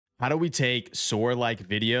How do we take Sora-like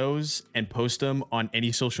videos and post them on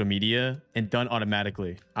any social media and done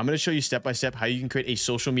automatically? I'm going to show you step by step how you can create a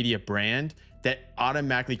social media brand that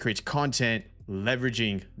automatically creates content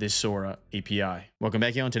leveraging this Sora API. Welcome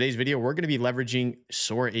back here. On today's video, we're going to be leveraging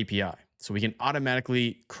Sora API so we can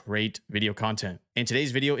automatically create video content. And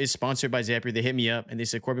today's video is sponsored by Zapier. They hit me up and they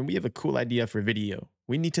said, Corbin, we have a cool idea for video.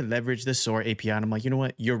 We need to leverage the Sora API. And I'm like, you know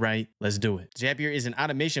what? You're right. Let's do it. Zapier is an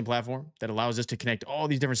automation platform that allows us to connect all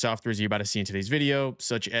these different softwares you're about to see in today's video,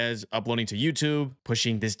 such as uploading to YouTube,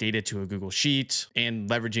 pushing this data to a Google Sheet, and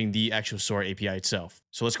leveraging the actual Sora API itself.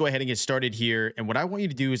 So let's go ahead and get started here. And what I want you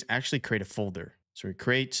to do is actually create a folder. So we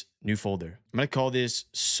create new folder. I'm going to call this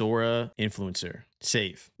Sora Influencer.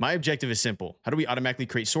 Save. My objective is simple. How do we automatically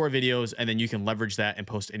create Sora videos and then you can leverage that and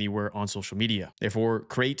post anywhere on social media? Therefore,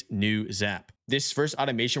 create new Zap. This first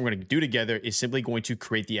automation we're going to do together is simply going to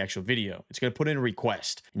create the actual video. It's going to put in a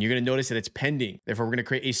request and you're going to notice that it's pending. Therefore, we're going to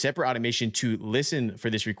create a separate automation to listen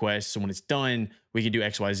for this request. So when it's done, we can do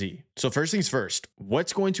XYZ. So first things first,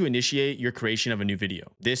 what's going to initiate your creation of a new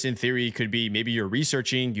video? This in theory could be maybe you're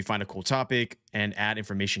researching, you find a cool topic and add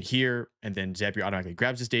information here, and then Zapier automatically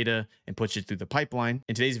grabs this data and puts it through the pipeline.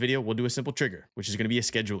 In today's video, we'll do a simple trigger, which is going to be a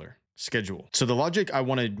scheduler. Schedule. So the logic I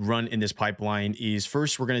want to run in this pipeline is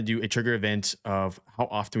first, we're going to do a trigger event of how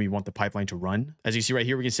often we want the pipeline to run. As you see right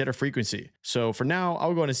here, we can set our frequency. So for now,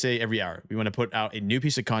 I'll go ahead and say every hour. We want to put out a new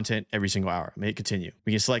piece of content every single hour. May it continue.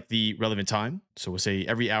 We can select the relevant time. So we'll say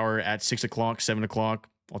every hour at 6 o'clock, 7 o'clock.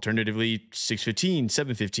 Alternatively, 6:15,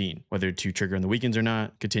 7:15, whether to trigger on the weekends or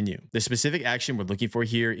not, continue. The specific action we're looking for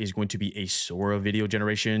here is going to be a Sora video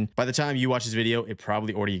generation. By the time you watch this video, it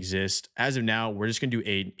probably already exists. As of now, we're just going to do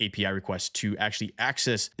an API request to actually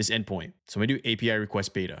access this endpoint. So I'm going to do API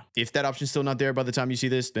request beta. If that option's still not there by the time you see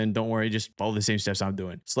this, then don't worry, just follow the same steps I'm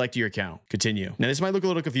doing. Select your account, continue. Now this might look a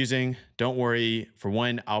little confusing. Don't worry. For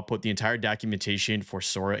one, I'll put the entire documentation for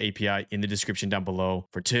Sora API in the description down below.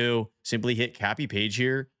 For two, simply hit copy page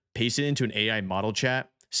here, paste it into an AI model chat,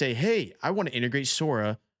 say, hey, I want to integrate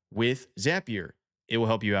Sora with Zapier. It will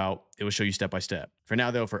help you out. It will show you step by step. For now,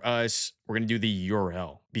 though, for us, we're going to do the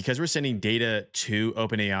URL. Because we're sending data to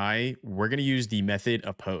OpenAI, we're going to use the method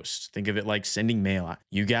of post. Think of it like sending mail.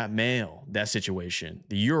 You got mail, that situation.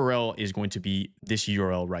 The URL is going to be this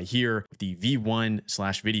URL right here, the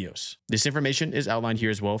v1/videos. This information is outlined here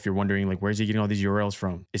as well. If you're wondering, like, where's he getting all these URLs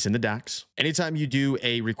from? It's in the docs. Anytime you do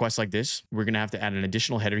a request like this, we're going to have to add an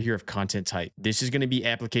additional header here of content type. This is going to be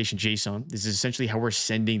application JSON. This is essentially how we're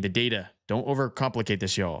sending the data. Don't overcomplicate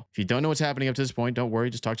this, y'all. If you don't know what's happening up to this point, don't worry.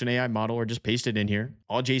 Just talk to an AI model or just paste it in here.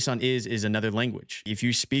 All JSON is another language. If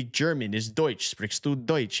you speak German, it's Deutsch. Sprichst du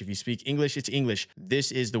Deutsch? If you speak English, it's English.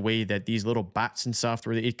 This is the way that these little bots and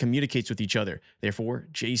software, it communicates with each other. Therefore,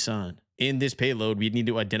 JSON. In this payload, we need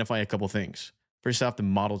to identify a couple things. First off, the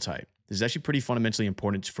model type. This is actually pretty fundamentally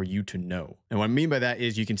important for you to know. And what I mean by that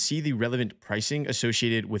is you can see the relevant pricing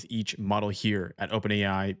associated with each model here at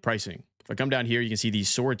OpenAI pricing. If I come down here, you can see the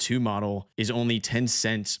Sora 2 model is only 10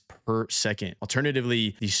 cents per second.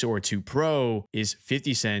 Alternatively, the Sora 2 Pro is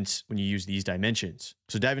 50 cents when you use these dimensions.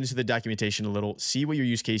 So dive into the documentation a little, see what your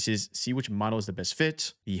use case is, see which model is the best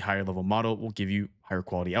fit. The higher level model will give you higher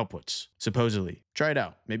quality outputs, supposedly. Try it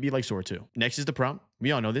out. Maybe you like Sora 2. Next is the prompt.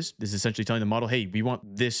 We all know this. This is essentially telling the model, hey, we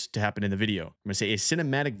want this to happen in the video. I'm going to say a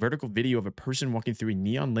cinematic vertical video of a person walking through a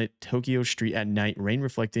neon lit Tokyo street at night, rain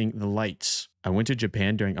reflecting the lights. I went to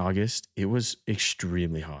Japan during August. It was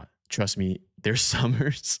extremely hot. Trust me, there's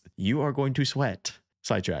summers. You are going to sweat.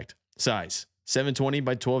 Sidetracked. Size. 720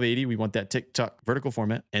 by 1280. We want that TikTok vertical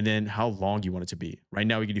format. And then how long you want it to be. Right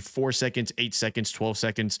now, we can do 4 seconds, 8 seconds, 12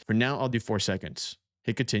 seconds. For now, I'll do 4 seconds.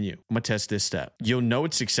 Hit continue. I'm gonna test this step. You'll know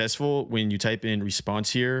it's successful when you type in response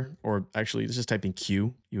here, or actually let's just type in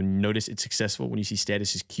queue. You'll notice it's successful when you see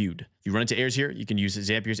status is queued. If you run into errors here, you can use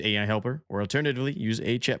Zapier's AI helper, or alternatively use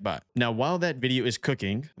a chatbot. Now, while that video is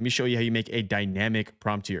cooking, let me show you how you make a dynamic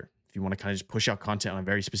prompt here. If you want to kind of just push out content on a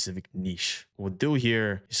very specific niche. What we'll do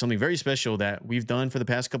here is something very special that we've done for the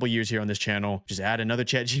past couple of years here on this channel. Just add another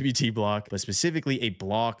ChatGPT block, but specifically a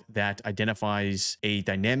block that identifies a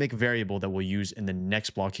dynamic variable that we'll use in the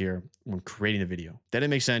next block here when creating the video. That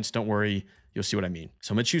didn't make sense. Don't worry. You'll see what I mean.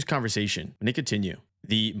 So I'm going to choose conversation. When they continue,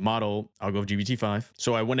 the model, I'll go with GPT-5.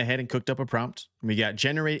 So I went ahead and cooked up a prompt. We got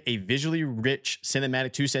generate a visually rich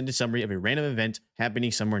cinematic 2-sentence summary of a random event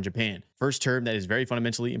happening somewhere in Japan. First term that is very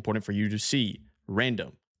fundamentally important for you to see,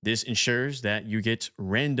 random. This ensures that you get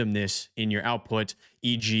randomness in your output,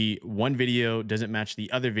 e.g. one video doesn't match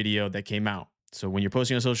the other video that came out. So when you're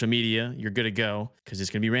posting on social media, you're good to go because it's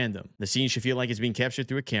going to be random. The scene should feel like it's being captured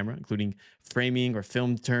through a camera, including framing or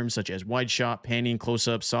film terms such as wide shot, panning, close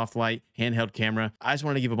up, soft light, handheld camera. I just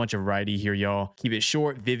want to give a bunch of variety here, y'all. Keep it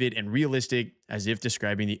short, vivid, and realistic, as if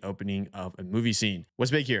describing the opening of a movie scene.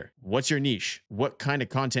 What's big here? What's your niche? What kind of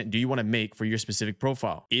content do you want to make for your specific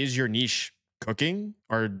profile? Is your niche cooking,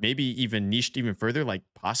 or maybe even niched even further, like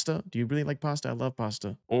pasta? Do you really like pasta? I love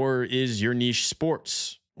pasta. Or is your niche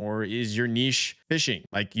sports? Or is your niche fishing?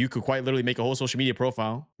 Like, you could quite literally make a whole social media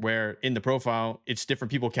profile where in the profile, it's different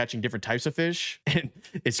people catching different types of fish. And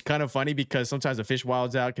it's kind of funny because sometimes the fish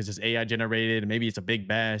wilds out because it's AI generated. Maybe it's a big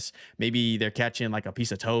bass. Maybe they're catching like a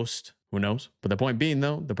piece of toast. Who knows? But the point being,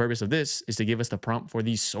 though, the purpose of this is to give us the prompt for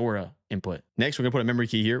the Sora input. Next, we're going to put a memory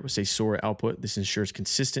key here. We'll say Sora output. This ensures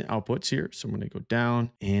consistent outputs here. So I'm going to go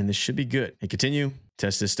down and this should be good. And continue.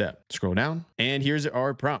 Test this step. Scroll down. And here's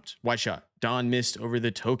our prompt. Wide shot. Dawn mist over the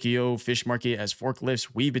Tokyo fish market as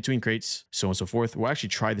forklifts weave between crates, so on and so forth. We'll actually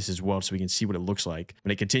try this as well so we can see what it looks like. I'm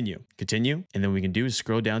going to continue. And then what we can do is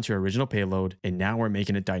scroll down to our original payload. And now we're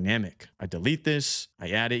making it dynamic. I delete this. I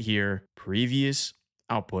add it here. Previous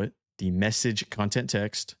output. The message content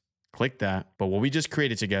text, click that. But what we just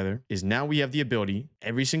created together is now we have the ability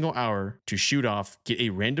every single hour to shoot off, get a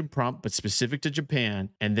random prompt, but specific to Japan.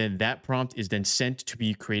 And then that prompt is then sent to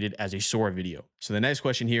be created as a Sora video. So the next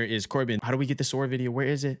question here is, Corbin, how do we get the Sora video? Where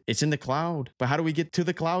is it? It's in the cloud, but how do we get to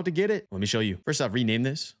the cloud to get it? Let me show you. First off, rename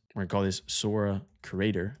this. We're gonna call this Sora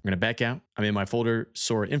Creator. I'm gonna back out. I'm in my folder,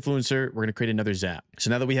 Sora Influencer. We're gonna create another Zap. So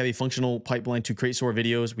now that we have a functional pipeline to create Sora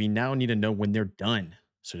videos, we now need to know when they're done.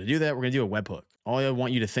 So to do that, we're going to do a webhook. All I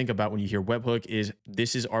want you to think about when you hear webhook is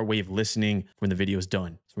this is our way of listening when the video is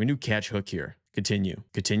done. So we're going to do catch hook here.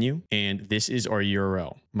 Continue. And this is our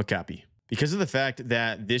URL. I'm going to copy. Because of the fact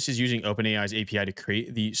that this is using OpenAI's API to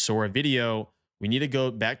create the Sora video, we need to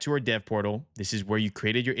go back to our dev portal. This is where you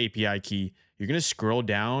created your API key. You're going to scroll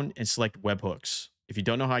down and select webhooks. If you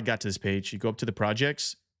don't know how I got to this page, you go up to the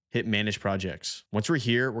projects, hit manage projects. Once we're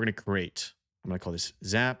here, we're going to create. I'm going to call this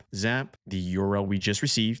Zap, the URL we just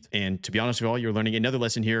received. And to be honest with you all, you're learning another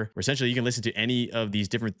lesson here where essentially you can listen to any of these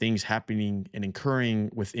different things happening and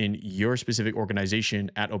occurring within your specific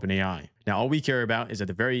organization at OpenAI. Now, all we care about is at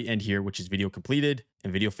the very end here, which is video completed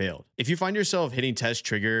and video failed. If you find yourself hitting test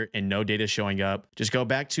trigger and no data showing up, just go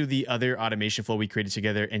back to the other automation flow we created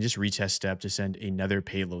together and just retest step to send another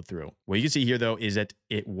payload through. What you can see here though is that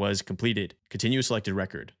it was completed. Continue selected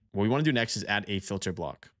record. What we want to do next is add a filter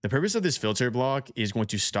block. The purpose of this filter block is going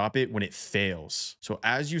to stop it when it fails. So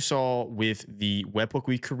as you saw with the webhook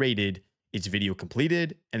we created, it's video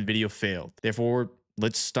completed and video failed. Therefore,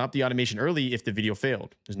 let's stop the automation early if the video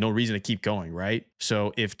failed. There's no reason to keep going, right?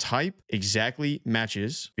 So if type exactly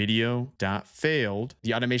matches video.failed,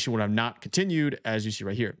 the automation would have not continued as you see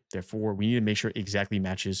right here. Therefore, we need to make sure exactly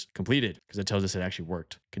matches completed because it tells us it actually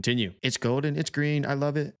worked. Continue. It's golden. It's green. I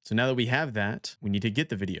love it. So now that we have that, we need to get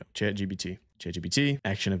the video. ChatGPT,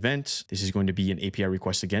 action event. This is going to be an API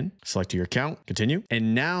request again. Select your account, continue.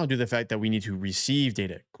 And now do the fact that we need to receive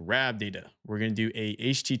data, grab data. We're going to do a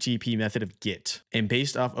HTTP method of GET. And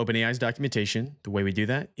based off OpenAI's documentation, the way we do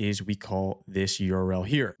that is we call this URL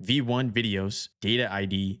here, v1 videos, data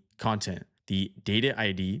ID, content. The data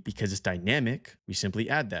ID, because it's dynamic, we simply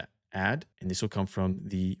add that. Add, and this will come from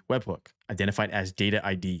the webhook, identified as data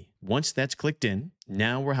ID. Once that's clicked in,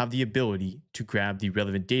 now we'll have the ability to grab the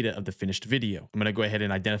relevant data of the finished video. I'm going to go ahead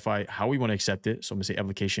and identify how we want to accept it. So I'm going to say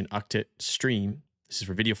application octet stream. This is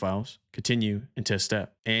for video files. Continue and test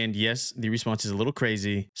step. And yes, the response is a little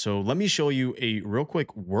crazy. So let me show you a real quick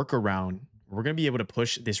workaround. We're going to be able to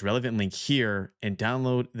push this relevant link here and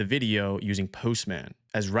download the video using Postman.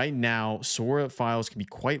 As right now, Sora files can be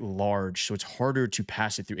quite large, so it's harder to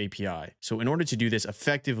pass it through API. So in order to do this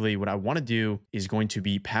effectively, what I want to do is going to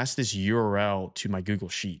be pass this URL to my Google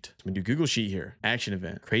Sheet. So I'm going to do Google Sheet here, action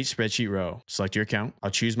event, create spreadsheet row, select your account.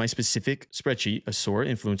 I'll choose my specific spreadsheet, a Sora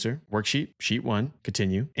influencer, worksheet, sheet 1,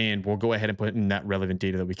 continue. And we'll go ahead and put in that relevant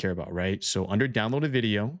data that we care about, right? So under download a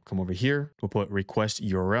video, come over here, we'll put request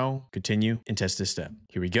URL, continue, and test this step.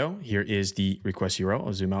 Here we go. Here is the request URL.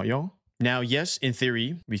 I'll zoom out, y'all. Now, yes, in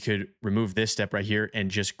theory, we could remove this step right here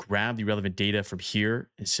and just grab the relevant data from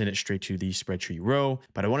here and send it straight to the spreadsheet row.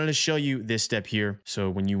 But I wanted to show you this step here.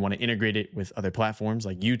 So when you want to integrate it with other platforms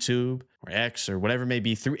like YouTube or X or whatever it may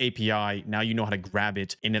be through API, now you know how to grab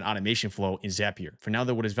it in an automation flow in Zapier. For now,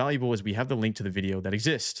 though, what is valuable is we have the link to the video that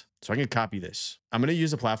exists. So I can copy this. I'm going to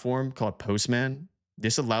use a platform called Postman.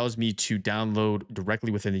 This allows me to download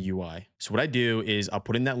directly within the UI. So what I do is I'll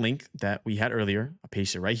put in that link that we had earlier. I'll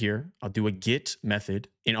paste it right here. I'll do a get method.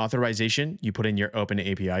 In authorization, you put in your open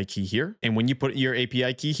API key here. And when you put your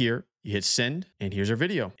API key here, You hit send, and here's our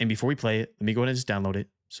video. And before we play it, let me go ahead and just download it.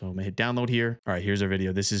 So I'm gonna hit download here. All right, here's our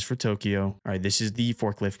video. This is for Tokyo. All right, this is the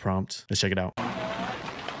forklift prompt. Let's check it out.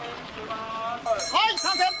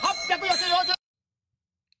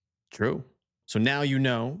 True. So now you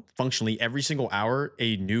know, functionally every single hour,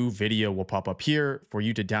 a new video will pop up here for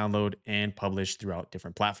you to download and publish throughout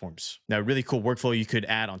different platforms. Now, a really cool workflow you could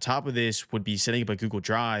add on top of this would be setting up a Google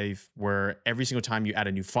Drive where every single time you add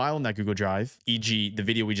a new file in that Google Drive, e.g. the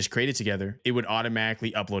video we just created together, it would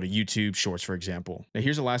automatically upload to YouTube Shorts, for example. Now,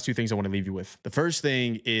 here's the last two things I want to leave you with. The first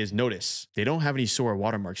thing is notice they don't have any Sora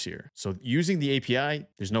watermarks here. So using the API,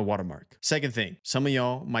 there's no watermark. Second thing, some of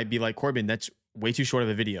y'all might be like, Corbin, that's way too short of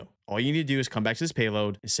a video. All you need to do is come back to this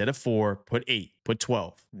payload. Instead of 4, put 8, put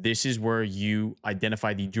 12. This is where you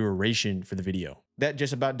identify the duration for the video. That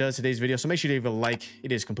just about does today's video. So make sure to leave a like.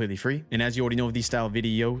 It is completely free. And as you already know with these style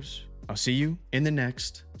videos, I'll see you in the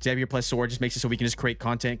next. Zapier plus Sora just makes it so we can just create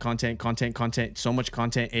content. So much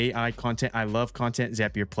content, AI content. I love content.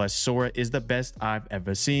 Zapier plus Sora is the best I've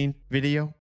ever seen. Video